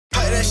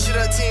that shit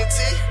up, TNT.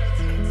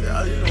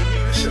 Yeah, you know,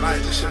 this shit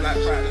like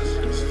practice.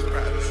 This is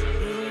practice.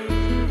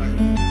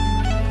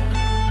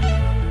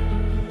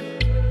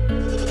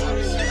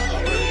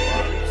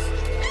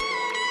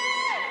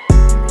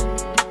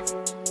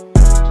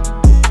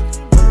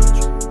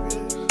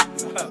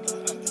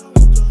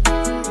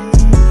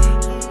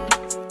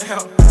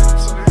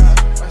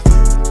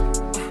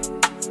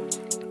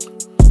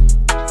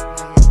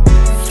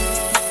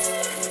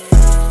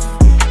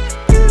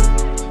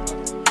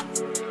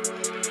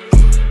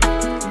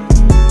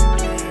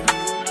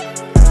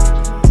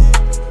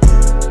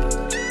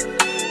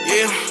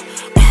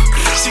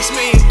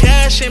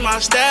 In my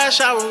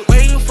stash, I was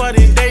waiting for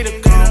this day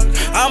to come.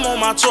 I'm on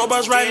my tour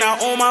bus right now,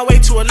 on my way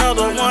to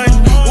another one.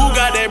 Who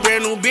got that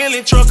brand new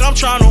Bentley truck? I'm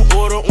trying to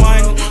order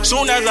one.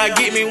 Soon as I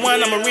get me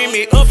one, I'ma rim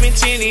it up and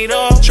tint it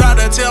up. Try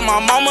to tell my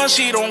mama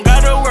she don't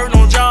gotta work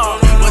no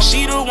job, but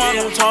she the one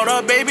who taught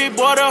her baby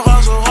boy to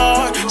hustle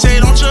hard.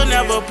 Say don't you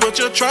never put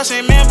your trust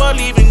in man,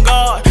 believe in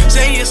God.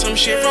 Say it's some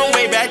shit from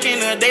way back in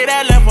the day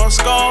that left a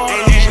scar.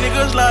 And these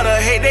niggas love to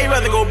hate, they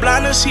rather go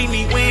blind to see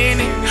me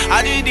winning.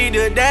 I just did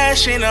the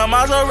dash in a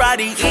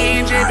Maserati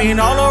engine. Been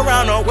all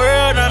around the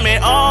world, I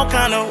met all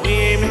kind of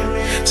women.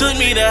 Took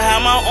me to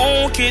have my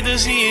own kid to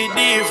see it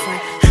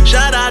different.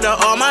 Shout out to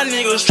all my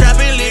niggas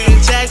trapping,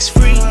 living tax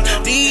free.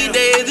 These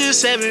days it's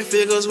 7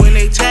 figures when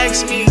they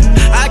tax me.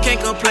 I can't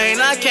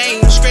complain, I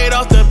came straight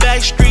off the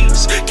back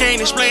streets.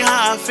 Can't explain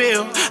how I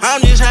feel,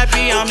 I'm just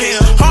happy I'm here.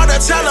 Hard to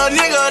tell a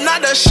nigga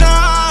not to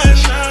shine,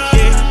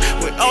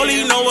 yeah, when all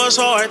he know is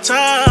hard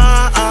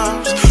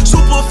times.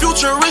 Super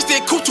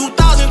futuristic, coupe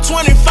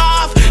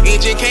 2025.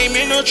 Engine came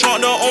in the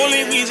trunk, the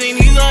only reason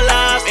he's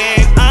alive.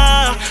 And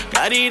I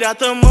got it out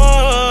the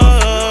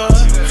mud.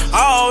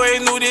 I always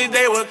knew this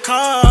day would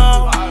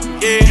come.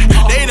 Yeah,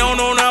 they don't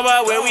know now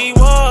about where we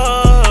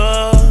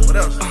was.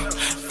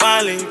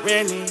 Finally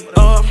ran it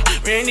up,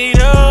 ran it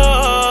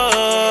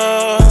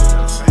up.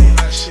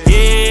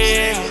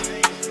 Yeah,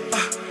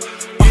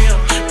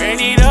 ran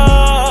it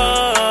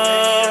up.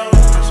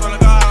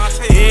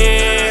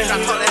 Yeah,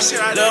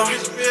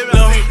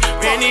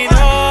 ran it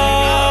up.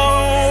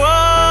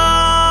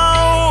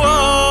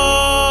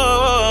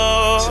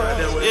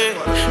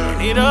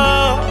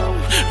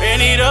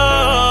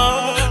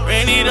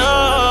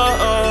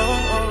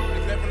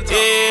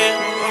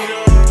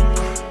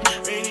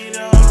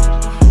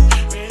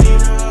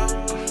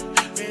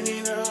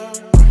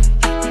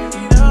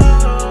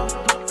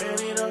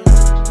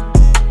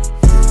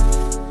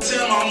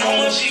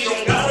 She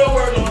don't gotta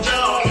work no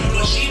job,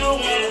 but she the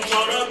one who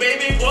taught her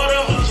baby boy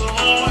to hustle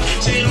hard.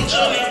 Say don't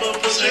you never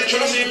put your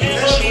trust in me,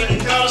 but she the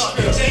cost.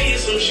 Say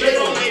it's some shit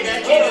from way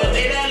back in the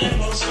day that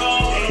left a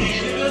scar. And these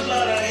niggas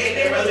love to hate,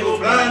 they rather go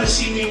blind to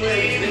see me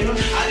waiting.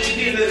 I just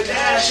did the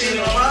dash in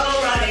the